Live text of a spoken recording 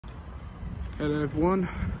Hello everyone,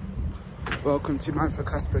 welcome to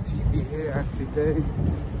Manfacasper TV here, and today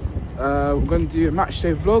we're going to do a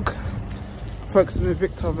matchday vlog. Folkestone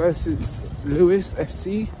invicta versus Lewes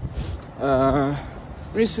FC.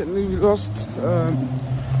 Recently we lost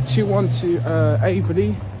 2-1 to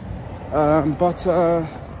Averley, but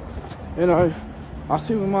you know, I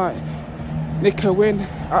think we might nick a win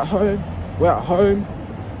at home. We're at home.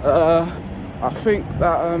 I think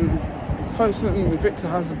that Folkestone invicta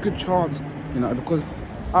has a good chance, you know, because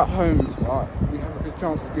at home we have a good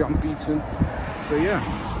chance to be unbeaten. So yeah,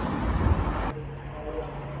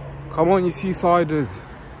 come on you Seasiders,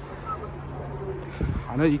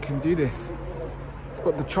 I know you can do this. It's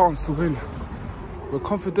got the chance to win. We're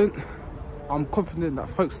confident. I'm confident that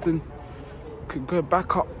Folkestone could go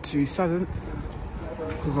back up to 7th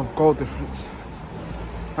because of goal difference.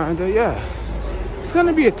 And yeah, it's going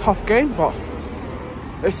to be a tough game, but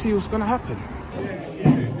let's see what's going to happen.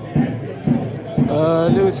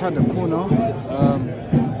 Lewes had a corner.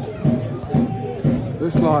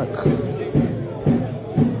 Looks like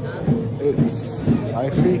it's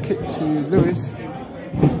a free kick to Lewes.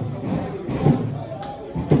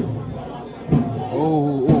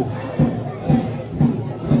 Oh,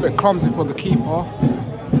 a bit clumsy for the keeper.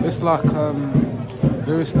 Looks like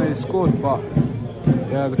Lewes nearly scored, but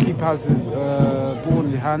yeah, the keeper has his ball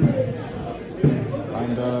in his hand.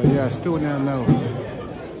 And yeah, still 0-0.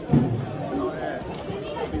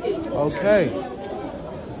 Okay.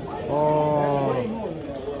 Oh.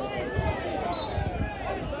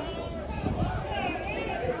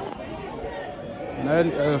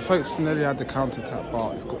 Folkestone nearly had the counter attack,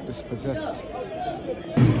 but it's got dispossessed.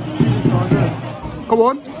 Come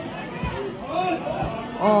on.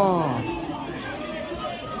 Oh.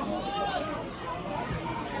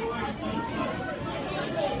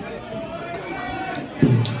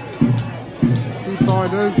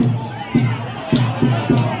 Seasiders.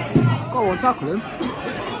 Go on, tackle him.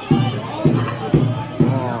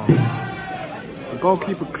 Oh. The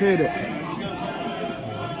goalkeeper cleared it.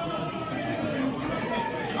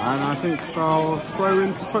 And I think so I'll throw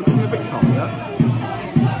into Folkestone invicta, yeah?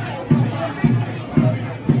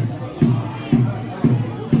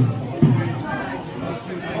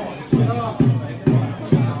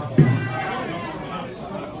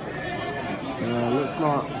 Yeah, looks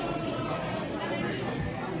like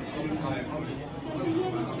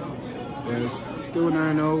it's still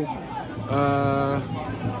 0-0.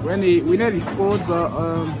 We nearly scored, but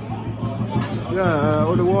yeah,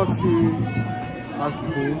 all the while to have the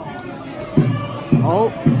ball.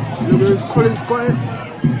 Oh, Lewes, Collins got it.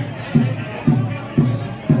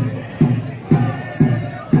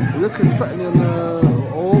 Looking threatening.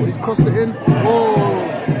 Oh, he's crossed it in. Oh,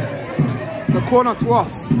 it's a corner to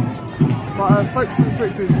us. But Folkestone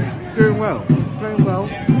invicta is doing well, playing well.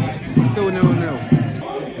 Still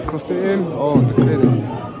 0-0. Crossed it in. Oh, they cleared it.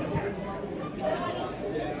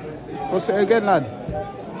 Cross it again, lad.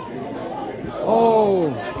 Oh.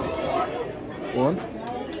 One.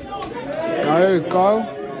 Now here's goal.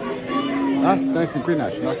 That's Nathan Green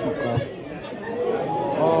actually, that's not goal.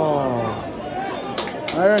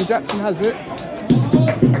 Oh. Aaron Jackson has it.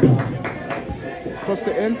 Crossed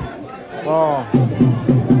it in. Oh.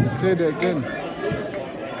 Cleared it again.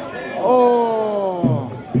 Oh.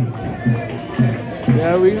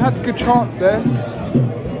 Yeah, we had a good chance there.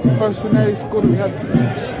 First when they scored, we had a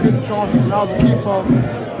good chance. Now the keeper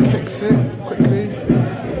kicks it quickly.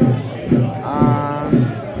 And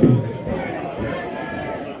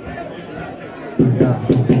yeah.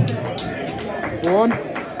 One.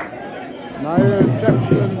 Now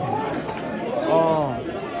Jackson. Oh.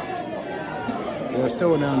 Yeah,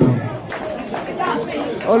 still now.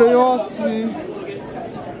 Oluwati.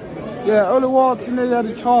 Yeah, Oluwati nearly had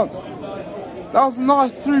a chance. That was a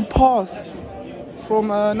nice through pass from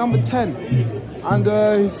number 10, and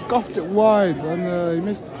he scuffed it wide, and he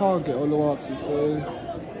missed the target, Oluwati. So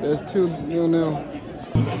there's 2-0.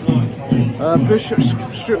 Bishop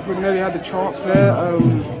Stritford nearly had the chance there.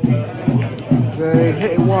 They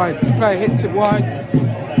hit it wide. The player hits it wide,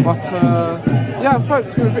 but yeah,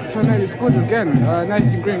 Folkestone invicta nearly scored again.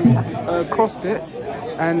 Nathan Green crossed it,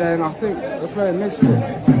 and then I think the player missed it.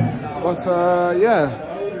 But yeah.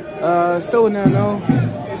 Still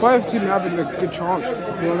 0-0. Both teams having a good chance,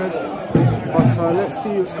 to be honest. But let's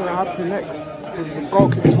see what's going to happen next. There's a goal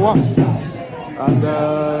kick to us. And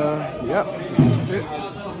yep, that's it.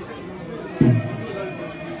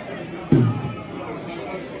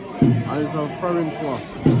 And it's a throw in to us.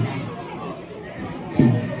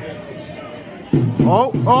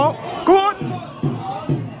 Oh, come on!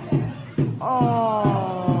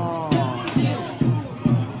 Oh!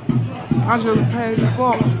 Angela the player in the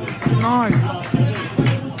box. Nice.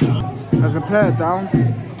 There's a player down.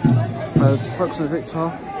 To Folkestone Victor.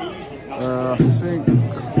 I think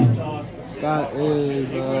that is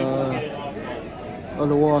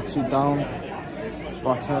Lewes down.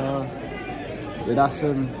 But yeah, that's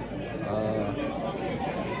him. I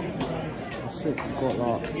think we got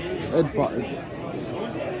like headbutted.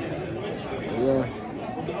 Yeah.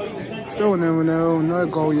 Still 0-0, no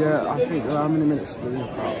goal yet. I think how many minutes?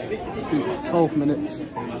 It's been 12 minutes.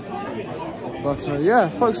 But yeah,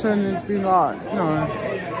 Folkestone has been like, you know,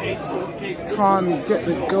 trying to get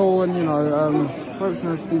the goal, and you know,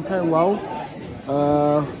 Folkestone has been playing well.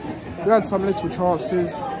 We had some little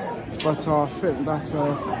chances, but I think that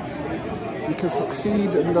we can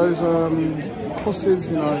succeed in those crosses.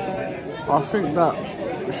 You know, I think that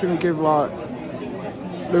we shouldn't give like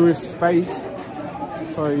Lewes space.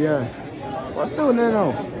 So yeah, but still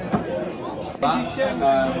 0-0.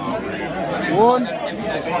 One,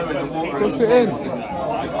 cross it in.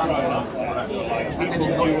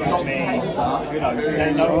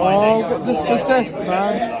 Oh, got dispossessed,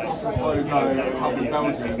 man.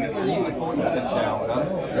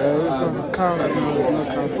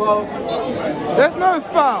 There's no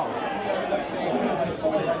foul.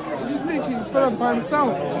 He just literally fell up by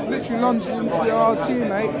himself. Just literally lunged into our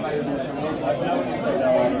teammate.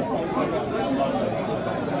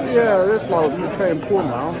 Yeah, this like we're playing pool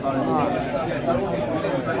now.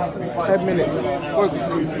 10 minutes.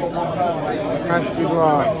 Folkestone has been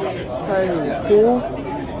like playing pool,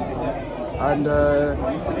 and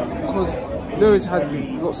because Lewes had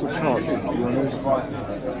lots of chances, to be honest.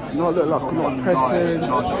 Not look like we're not pressing,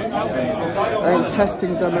 ain't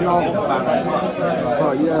testing them enough.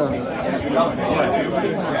 But yeah,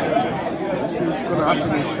 let's see what's gonna happen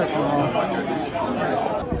in the second half.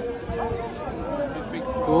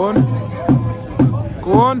 Go on.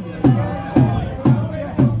 Go on.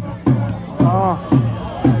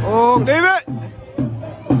 Oh, give it!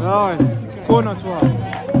 Nice. Corner to us.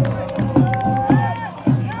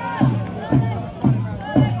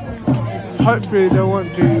 Hopefully they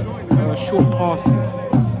won't do short passes.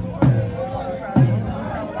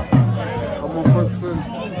 Come on, Folkestone.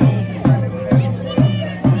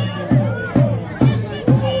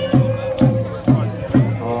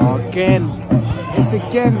 Oh, again. It's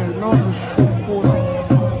again another short corner.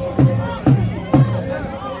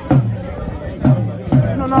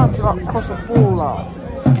 You don't know how to like cross a ball like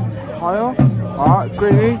higher. Alright,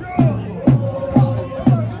 Greeny.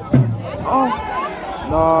 Oh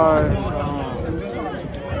no.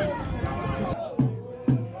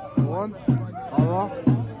 One. Alright.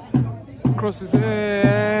 Crosses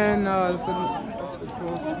in. No, it's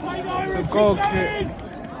a goal kick.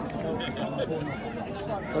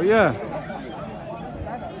 So yeah.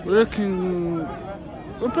 We're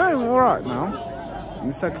playing alright now in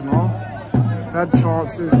the second half. Had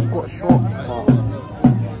chances, got shots, but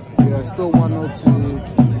yeah, still 1-0 to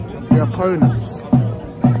the opponents.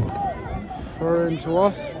 Throw into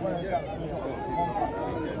us.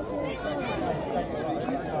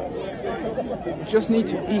 Just need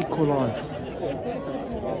to equalise.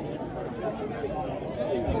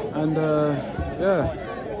 And yeah.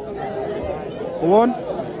 Go on.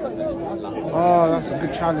 Oh, that's a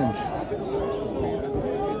good challenge.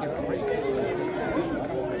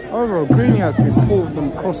 Overall, Greeny has been pulled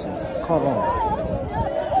them crosses. Come on.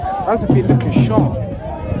 Hasn't been looking sharp. I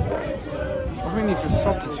think he needs to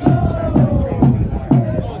substitute.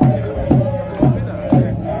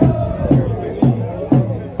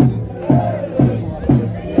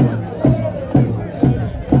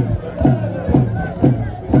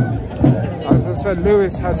 As I said,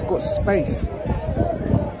 Lewes has got space.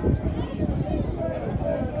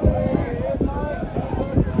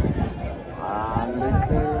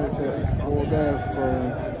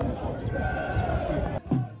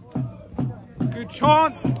 Good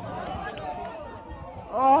chance.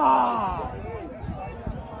 Ah.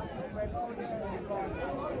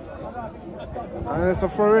 And it's a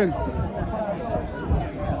throw in.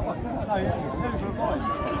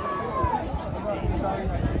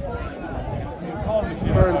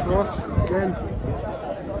 Throw into us again.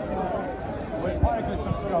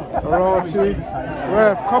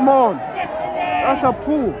 Ref, come on. That's a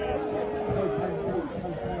pull.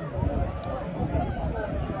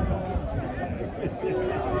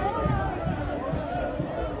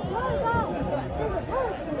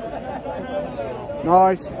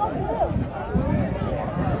 Nice.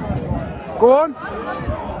 Go on.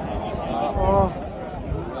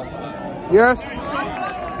 Yes.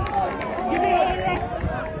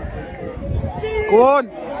 Go on.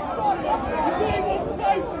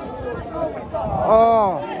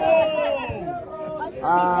 Oh.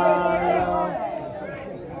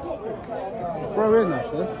 Throw in that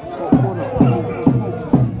first. Got corner.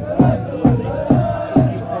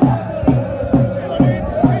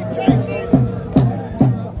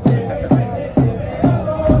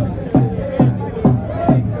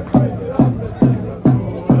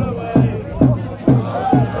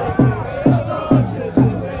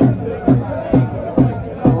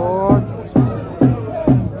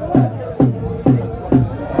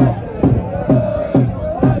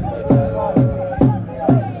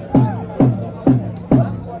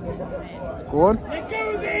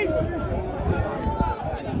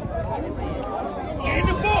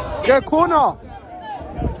 Get corner.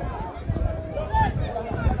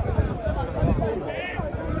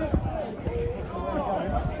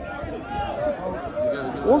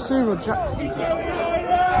 What's Cyril Jackson?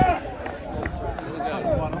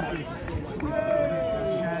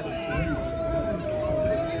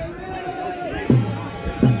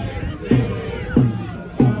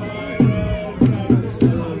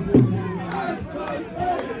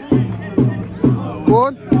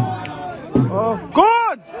 Good. Oh,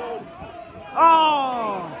 good.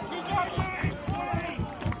 Oh!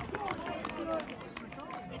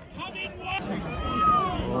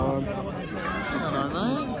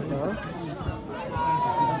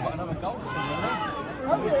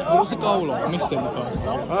 What's the goal like? I missed it in the first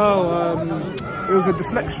half. Oh, it was a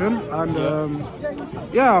deflection, and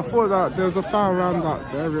yeah, I thought that there was a foul around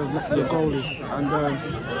that area next to the goalie, and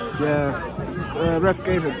yeah, the ref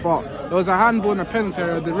gave it, but there was a handball and a penalty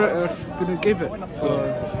area, the ref didn't give it, so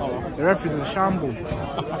the ref is a shambles.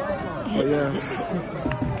 But yeah.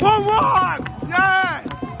 1-1! Yes!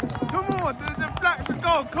 Come on, the black the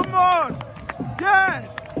goal, come on! Yes!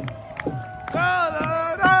 Da,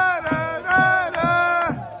 da, da, da, da, da.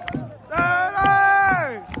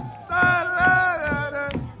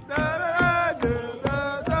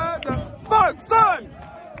 Folkestone!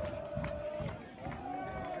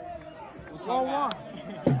 1-1.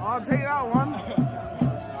 I'll take that one.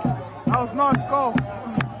 That was a nice goal.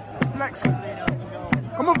 Deflection.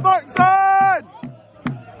 Come on, Folkestone!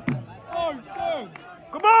 Folkestone!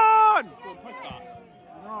 Come on! Push that.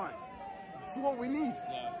 Nice. This is what we need.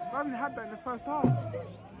 Yeah. We haven't had that in the first half.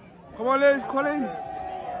 Come on, Lewes, Collins.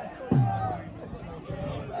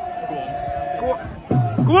 Go on.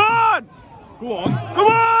 Go on! Go on! Come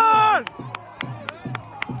on!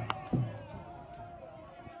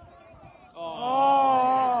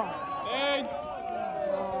 Oh! Thanks!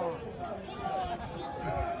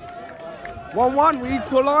 1-1, we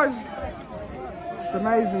equalise. It's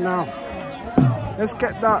amazing now. Let's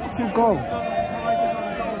get that 2 goal.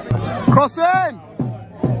 Cross in!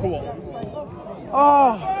 Go on.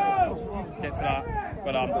 Oh! Get to that.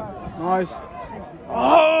 Well done. Nice.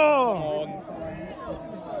 Oh! Come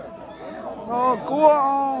on. Oh, go on!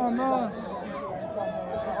 Oh, no!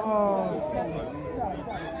 Oh!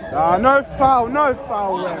 Ah, no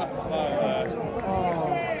foul left.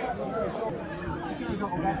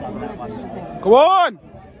 Come on!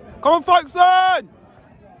 Come on, Folkestone!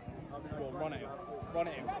 Go on, run it. Run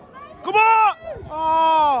it in. Come on!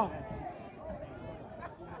 Oh!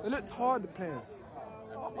 They look tired, the players.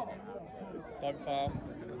 Don't foul.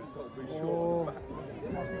 Oh.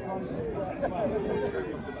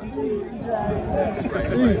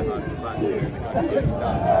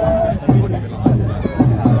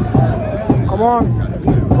 Come on,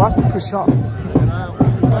 we'll have to push up.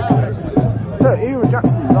 Look, Cyril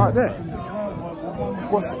Jackson right there.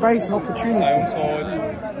 What space and opportunity.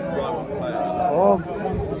 Oh,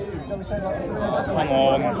 come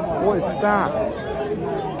on. What is that?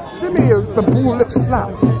 To me, the ball looks flat.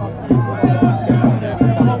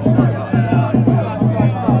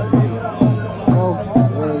 Let's go.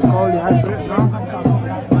 The goalie has it now.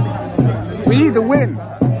 We need a win.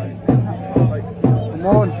 Come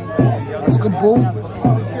on. That's a good ball.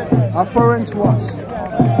 I'll throw into us.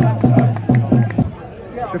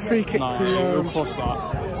 It's a free kick to... cross that.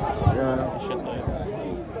 Yeah.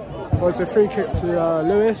 So it's a free kick to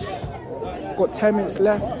Lewes. Got 10 minutes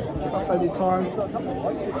left. That's every time.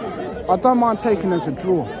 I don't mind taking as a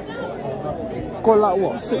draw. Got like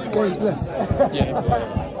what, 6 games left? Yeah.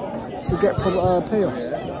 To get playoffs.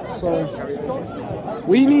 So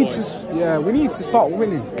we need to, we need to start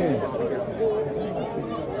winning games.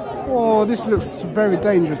 Oh, this looks very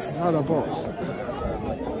dangerous inside our box.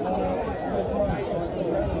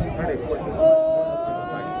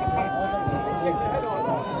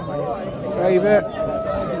 Save it.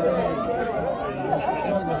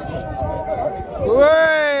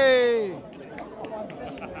 Way!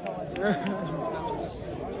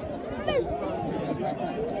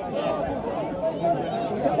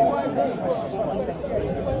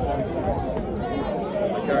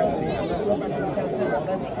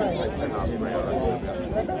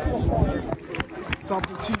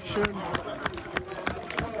 Substitution.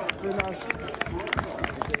 Very nice.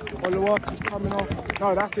 Lewes is coming off.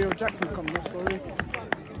 No, that's Earl Jackson coming off, sorry.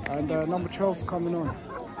 And number 12's coming on.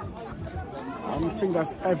 I think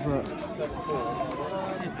that's Everett.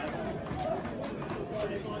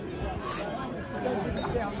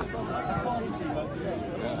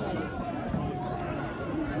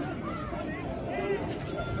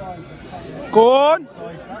 Go on!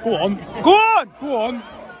 Go on! Go on! Go on!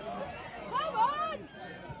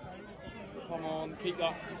 Come on, keep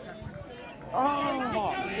that.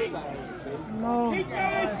 Oh, no.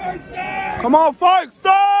 Come on,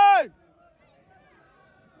 Folkestone!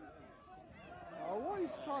 Oh, what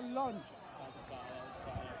is he trying to lunge?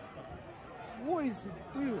 What is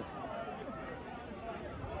he doing?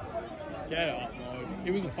 Get up, no.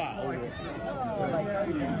 It was a foul. It's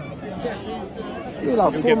really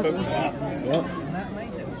like You'll get booked for that. Yep.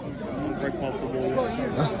 Break off the walls.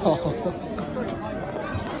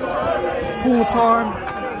 Full time.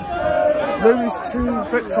 Lewes 2,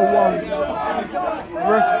 Victor 1.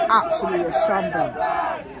 Ref absolutely a shambles.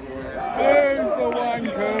 Who's the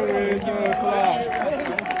wanker in the club?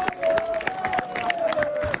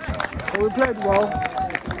 So we played well.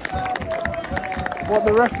 But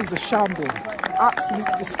the ref is a shambles.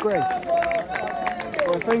 Absolute disgrace.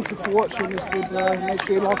 Well, thank you for watching this video. Make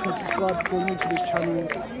sure you like and subscribe if you're new to this channel.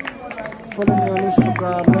 Follow me on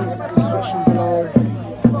Instagram, links in the description below.